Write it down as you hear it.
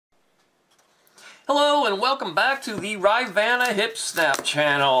Hello and welcome back to the Rivana Hip Snap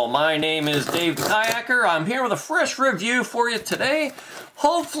channel. My name is Dave the Kayaker. I'm here with a fresh review for you today.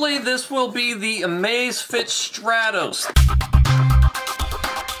 Hopefully this will be the Amazfit Stratos.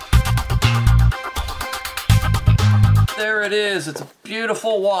 There it is. It's a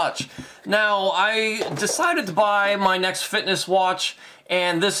beautiful watch. Now, I decided to buy my next fitness watch,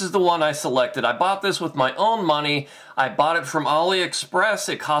 and this is the one I selected. I bought this with my own money. I bought it from AliExpress.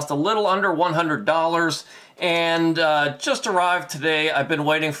 It cost a little under $100, and just arrived today. I've been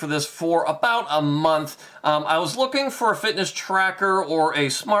waiting for this for about a month. I was looking for a fitness tracker or a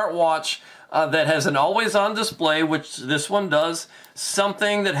smartwatch that has an always-on display, which this one does,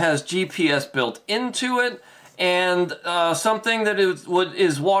 something that has GPS built into it, and something that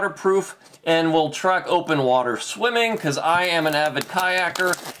is waterproof and will track open water swimming, because I am an avid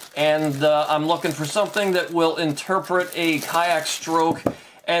kayaker, and I'm looking for something that will interpret a kayak stroke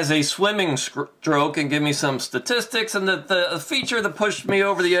as a swimming stroke and give me some statistics. And the feature that pushed me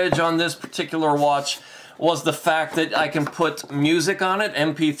over the edge on this particular watch was the fact that I can put music on it,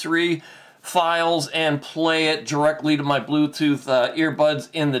 MP3 files, and play it directly to my Bluetooth earbuds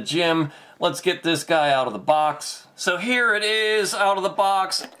in the gym. Let's get this guy out of the box. So here it is out of the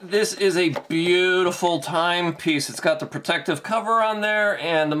box. This is a beautiful timepiece. It's got the protective cover on there,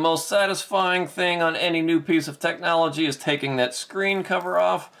 and the most satisfying thing on any new piece of technology is taking that screen cover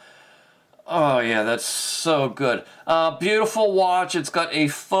off. Oh yeah, that's so good. Beautiful watch. It's got a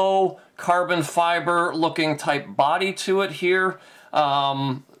faux carbon fiber looking type body to it here.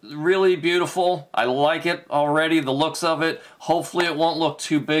 Really beautiful. I like it already, the looks of it. Hopefully it won't look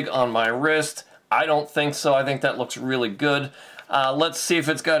too big on my wrist. I don't think so. I think that looks really good. Let's see if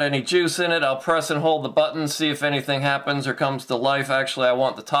it's got any juice in it. I'll press and hold the button, see if anything happens or comes to life. Actually, I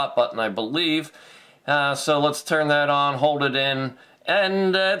want the top button, I believe. So let's turn that on, hold it in,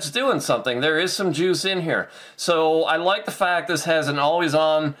 and it's doing something. There is some juice in here. So I like the fact this has an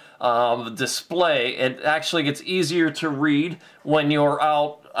always-on display. It actually gets easier to read when you're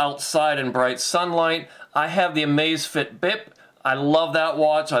outside in bright sunlight. I have the Amazfit BIP. I love that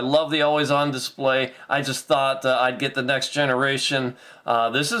watch. I love the always-on display. I just thought I'd get the next generation.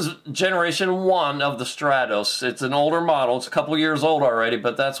 This is generation 1 of the Stratos. It's an older model. It's a couple years old already,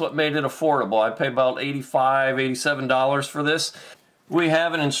 but that's what made it affordable. I paid about $85, $87 for this. We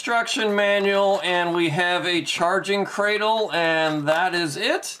have an instruction manual, and we have a charging cradle, and that is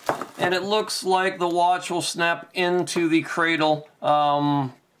it. And it looks like the watch will snap into the cradle,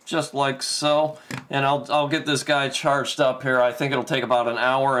 just like so. And I'll get this guy charged up here. I think it'll take about an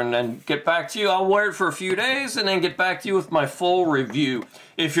hour, and then get back to you. I'll wear it for a few days and then get back to you with my full review.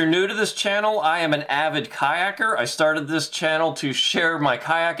 If you're new to this channel, I am an avid kayaker. I started this channel to share my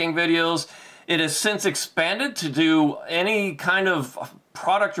kayaking videos. It has since expanded to do any kind of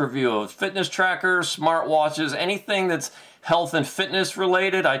product review of fitness trackers, smartwatches, anything that's health and fitness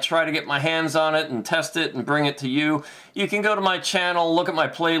related. I try to get my hands on it and test it and bring it to you. You can go to my channel, look at my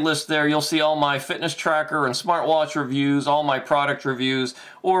playlist there. You'll see all my fitness tracker and smartwatch reviews, all my product reviews,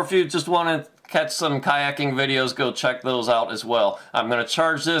 or if you just want to catch some kayaking videos, go check those out as well. I'm going to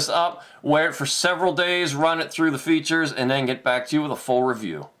charge this up, wear it for several days, run it through the features, and then get back to you with a full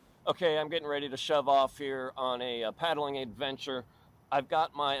review. Okay, I'm getting ready to shove off here on a paddling adventure. I've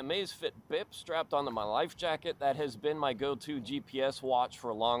got my Amazfit BIP strapped onto my life jacket. That has been my go-to GPS watch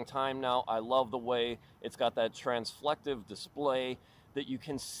for a long time now. I love the way it's got that transflective display that you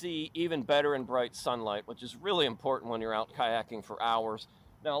can see even better in bright sunlight, which is really important when you're out kayaking for hours.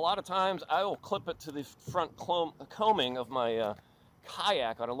 Now, a lot of times I will clip it to the front coaming of my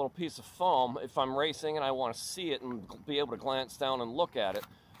kayak on a little piece of foam if I'm racing and I want to see it and be able to glance down and look at it.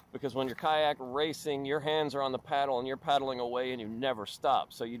 Because when you're kayak racing, your hands are on the paddle and you're paddling away and you never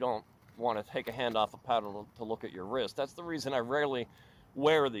stop. So you don't want to take a hand off the paddle to look at your wrist. That's the reason I rarely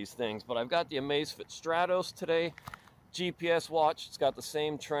wear these things. But I've got the Amazfit Stratos today. GPS watch. It's got the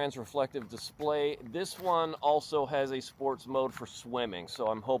same trans-reflective display. This one also has a sports mode for swimming. So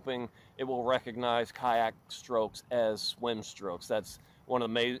I'm hoping it will recognize kayak strokes as swim strokes. That's one of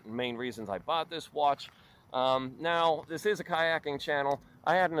the main reasons I bought this watch. Now, this is a kayaking channel.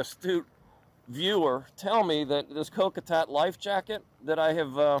 I had an astute viewer tell me that this Kokatat life jacket that I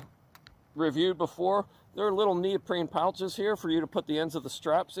have reviewed before, there are little neoprene pouches here for you to put the ends of the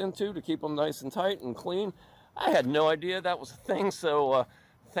straps into to keep them nice and tight and clean. I had no idea that was a thing, so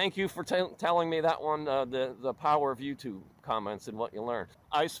thank you for telling me that one, the power of YouTube comments and what you learned.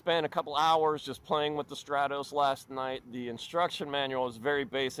 I spent a couple hours just playing with the Stratos last night. The instruction manual is very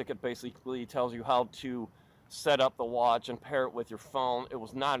basic. It basically tells you how to set up the watch and pair it with your phone. It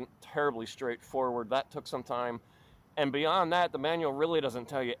was not terribly straightforward. That took some time. And beyond that, the manual really doesn't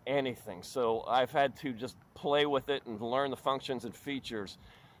tell you anything. So I've had to just play with it and learn the functions and features.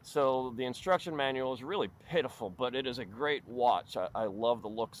 So the instruction manual is really pitiful, but it is a great watch. I love the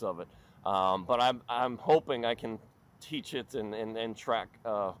looks of it. But I'm hoping I can teach it and track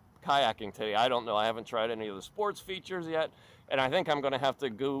kayaking today. I don't know. I haven't tried any of the sports features yet. And I think I'm going to have to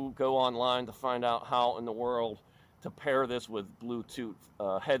go online to find out how in the world to pair this with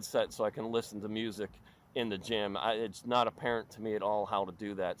Bluetooth headset so I can listen to music in the gym. It's not apparent to me at all how to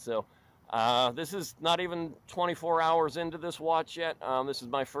do that. So this is not even 24 hours into this watch yet. This is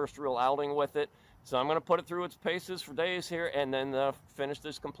my first real outing with it. So I'm going to put it through its paces for days here and then finish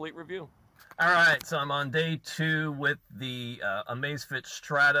this complete review. All right, so I'm on day 2 with the Amazfit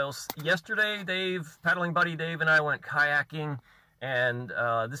Stratos. Yesterday, paddling buddy Dave and I went kayaking, and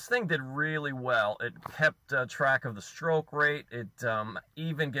this thing did really well. It kept track of the stroke rate. It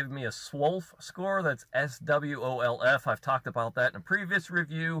even gave me a SWOLF score. That's SWOLF. I've talked about that in a previous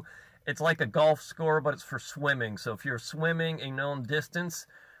review. It's like a golf score, but it's for swimming. So if you're swimming a known distance,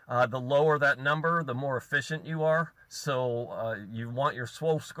 the lower that number, the more efficient you are. So you want your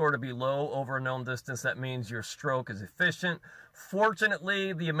SWOLF score to be low over a known distance. That means your stroke is efficient.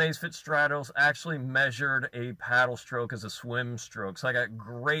 Fortunately, the Amazfit Stratos actually measured a paddle stroke as a swim stroke. So I got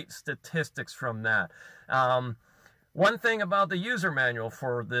great statistics from that. One thing about the user manual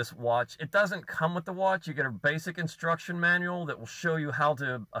for this watch, it doesn't come with the watch. You get a basic instruction manual that will show you how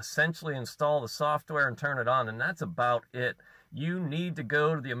to essentially install the software and turn it on, and that's about it. You need to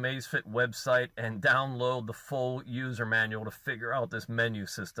go to the Amazfit website and download the full user manual to figure out this menu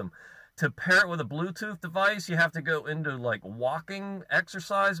system. To pair it with a Bluetooth device, you have to go into like walking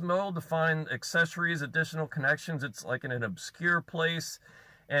exercise mode to find accessories, additional connections. It's like in an obscure place.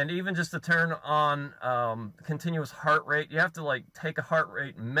 And even just to turn on continuous heart rate, you have to like take a heart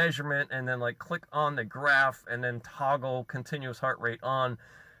rate measurement and then like click on the graph and then toggle continuous heart rate on.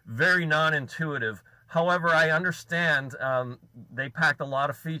 Very non-intuitive. However, I understand they packed a lot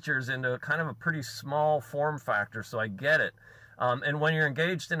of features into kind of a pretty small form factor, so I get it. And when you're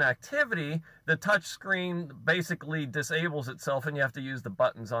engaged in activity, the touch screen basically disables itself and you have to use the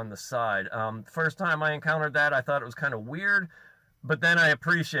buttons on the side. First time I encountered that, I thought it was kind of weird. But then I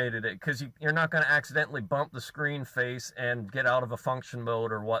appreciated it because you're not going to accidentally bump the screen face and get out of a function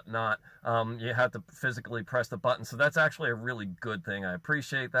mode or whatnot. You have to physically press the button. So that's actually a really good thing. I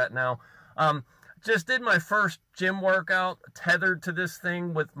appreciate that now. Just did my first gym workout tethered to this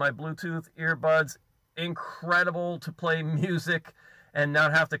thing with my Bluetooth earbuds. Incredible to play music and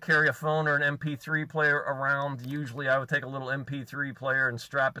not have to carry a phone or an MP3 player around. Usually I would take a little MP3 player and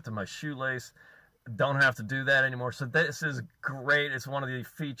strap it to my shoelace. Don't have to do that anymore. So this is great. It's one of the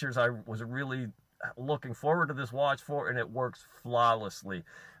features I was really looking forward to this watch for, and it works flawlessly.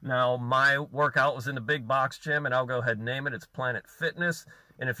 Now, my workout was in the big box gym, and I'll go ahead and name it. It's Planet Fitness.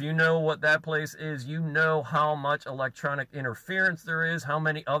 And if you know what that place is, you know how much electronic interference there is, how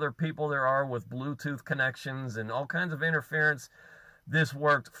many other people there are with Bluetooth connections and all kinds of interference. This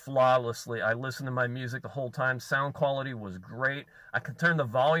worked flawlessly. I listened to my music the whole time. Sound quality was great. I can turn the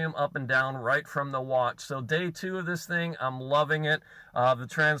volume up and down right from the watch. So day 2 of this thing, I'm loving it. The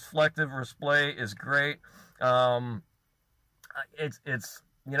transflective display is great. It's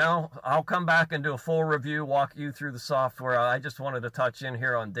you know, I'll come back and do a full review, walk you through the software. I just wanted to touch in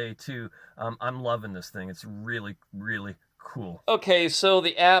here on day 2. I'm loving this thing. It's really, really cool. Okay, so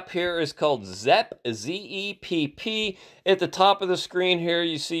the app here is called Zepp, Z-E-P-P. At the top of the screen here,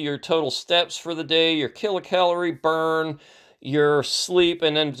 you see your total steps for the day, your kilocalorie burn, your sleep,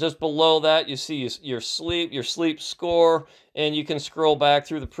 and then just below that, you see your sleep score, and you can scroll back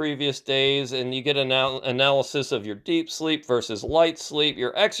through the previous days, and you get an analysis of your deep sleep versus light sleep,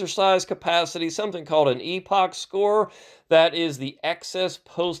 your exercise capacity, something called an EPOC score. That is the excess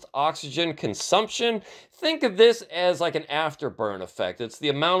post-oxygen consumption. Think of this as like an afterburn effect. It's the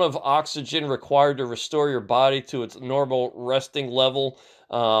amount of oxygen required to restore your body to its normal resting level,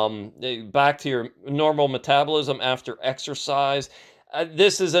 back to your normal metabolism after exercise.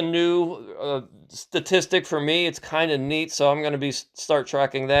 This is a new statistic for me. It's kind of neat, so I'm going to start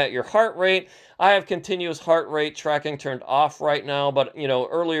tracking that. Your heart rate, I have continuous heart rate tracking turned off right now, but you know,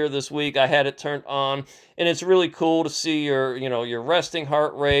 earlier this week I had it turned on, and it's really cool to see your, you know, your resting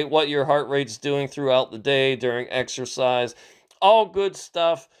heart rate, what your heart rate's doing throughout the day during exercise. All good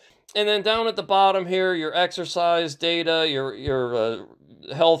stuff. And then down at the bottom here, your exercise data, your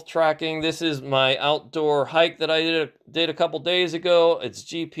health tracking. This is my outdoor hike that I did a couple days ago. It's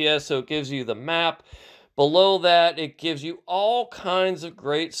GPS, so it gives you the map. Below that, it gives you all kinds of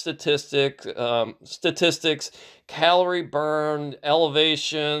great statistics, calorie burn,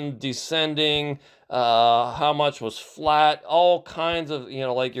 elevation, descending, how much was flat, all kinds of, you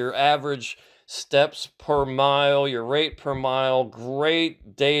know, like your average steps per mile, your rate per mile.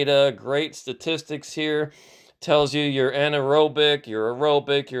 Great data, great statistics here. Tells you your anaerobic, your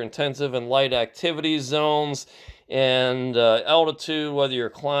aerobic, your intensive and light activity zones, and altitude, whether you're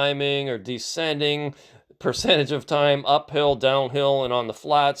climbing or descending, percentage of time uphill, downhill, and on the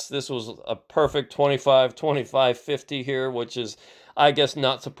flats. This was a perfect 25, 25, 50 here, which is, I guess,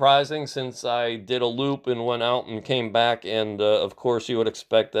 not surprising since I did a loop and went out and came back, and of course you would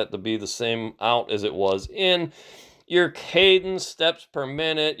expect that to be the same out as it was in. Your cadence, steps per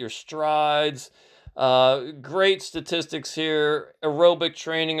minute, your strides, great statistics here. Aerobic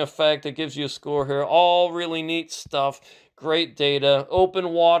training effect, it gives you a score here. All really neat stuff. Great data. Open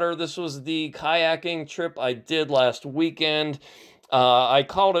water, this was the kayaking trip I did last weekend. I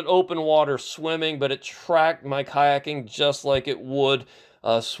called it open water swimming, but it tracked my kayaking just like it would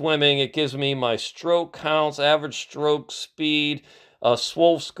swimming. It gives me my stroke counts, average stroke speed,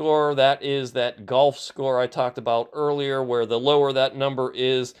 SWOLF score, that is that golf score I talked about earlier, where the lower that number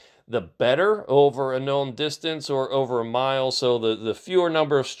is, the better over a known distance or over a mile. So the fewer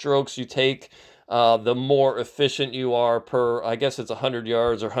number of strokes you take, the more efficient you are per, I guess it's 100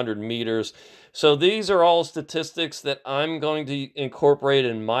 yards or 100 meters. So these are all statistics that I'm going to incorporate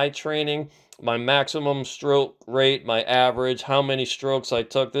in my training. My maximum stroke rate, my average, how many strokes I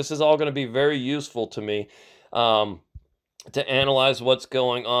took. This is all going to be very useful to me to analyze what's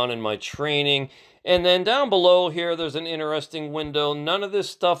going on in my training. And then down below here, there's an interesting window. None of this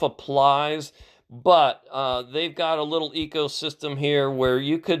stuff applies, but they've got a little ecosystem here where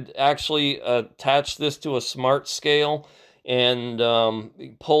you could actually attach this to a smart scale and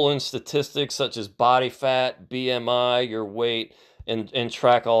pull in statistics such as body fat, BMI, your weight, and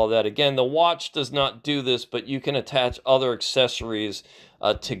track all of that. Again, the watch does not do this, but you can attach other accessories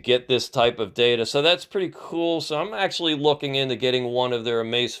to get this type of data. So that's pretty cool. So I'm actually looking into getting one of their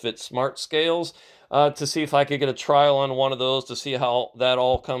Amazfit Smart Scales to see if I could get a trial on one of those to see how that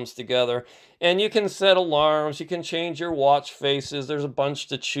all comes together. And you can set alarms, you can change your watch faces, there's a bunch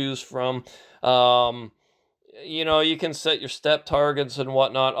to choose from. You know, you can set your step targets and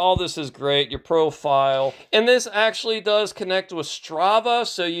whatnot. All this is great, your profile. And this actually does connect with Strava,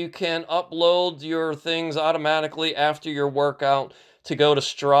 so you can upload your things automatically after your workout to go to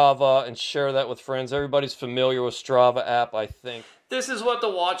Strava and share that with friends. Everybody's familiar with Strava app, I think. This is what the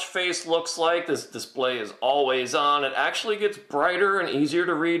watch face looks like. This display is always on. It actually gets brighter and easier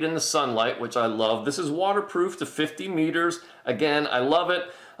to read in the sunlight, which I love. This is waterproof to 50 meters. Again, I love it.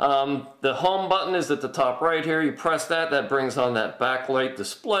 The home button is at the top right here. You press that, that brings on that backlight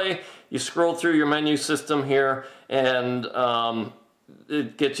display. You scroll through your menu system here, and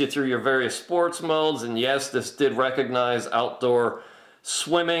it gets you through your various sports modes. And yes, this did recognize outdoor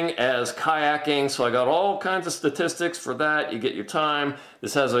swimming as kayaking, so I got all kinds of statistics for that. You get your time.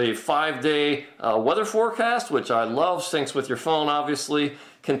 This has a 5-day weather forecast, which I love. Syncs with your phone, obviously.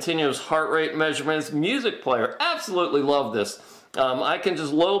 Continuous heart rate measurements. Music player, absolutely love this. I can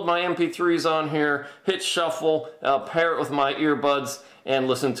just load my MP3s on here, hit shuffle, pair it with my earbuds, and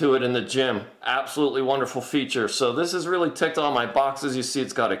listen to it in the gym. Absolutely wonderful feature. So this has really ticked all my boxes. You see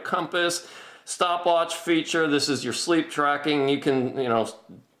it's got a compass, stopwatch feature. This is your sleep tracking. You can, you know,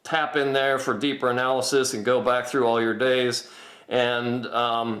 tap in there for deeper analysis and go back through all your days. And,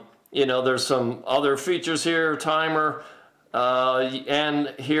 you know, there's some other features here, timer,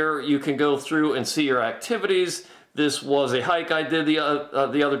 and here you can go through and see your activities. This was a hike I did the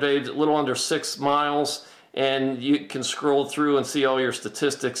other day, a little under 6 miles, and you can scroll through and see all your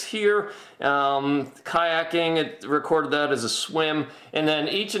statistics here. Kayaking, it recorded that as a swim, and then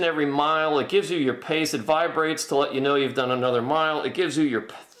each and every mile, it gives you your pace. It vibrates to let you know you've done another mile. It gives you your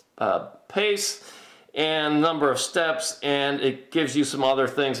pace and number of steps, and it gives you some other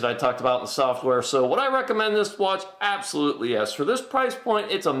things that I talked about in the software. So would I recommend this watch? Absolutely yes. For this price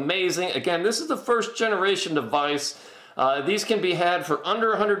point, it's amazing. Again, this is the first generation device. These can be had for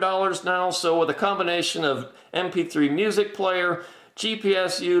under $100 now, so with a combination of MP3 music player,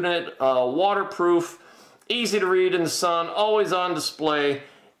 GPS unit, waterproof, easy to read in the sun, always on display,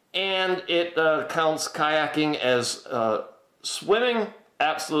 and it counts kayaking as swimming.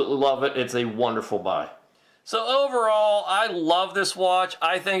 Absolutely love it. It's a wonderful buy. So overall, I love this watch.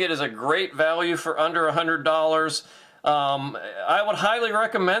 I think it is a great value for under $100. I would highly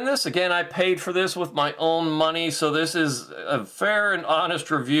recommend this. Again, I paid for this with my own money, so this is a fair and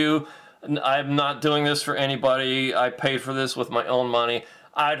honest review. I'm not doing this for anybody. I paid for this with my own money.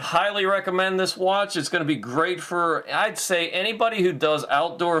 I'd highly recommend this watch. It's going to be great for, I'd say, anybody who does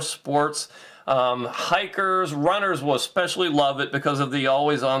outdoor sports. Hikers, runners will especially love it because of the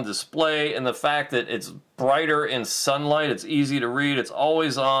always-on display and the fact that it's brighter in sunlight. It's easy to read. It's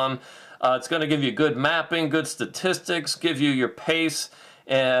always on. It's going to give you good mapping, good statistics, give you your pace.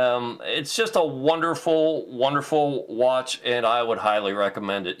 It's just a wonderful, wonderful watch, and I would highly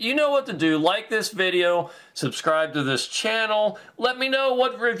recommend it. You know what to do. Like this video, subscribe to this channel. Let me know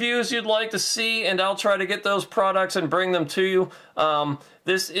what reviews you'd like to see, and I'll try to get those products and bring them to you.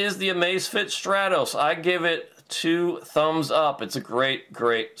 This is the Amazfit Stratos. I give it 2 thumbs up. It's a great,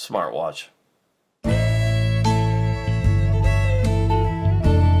 great smartwatch.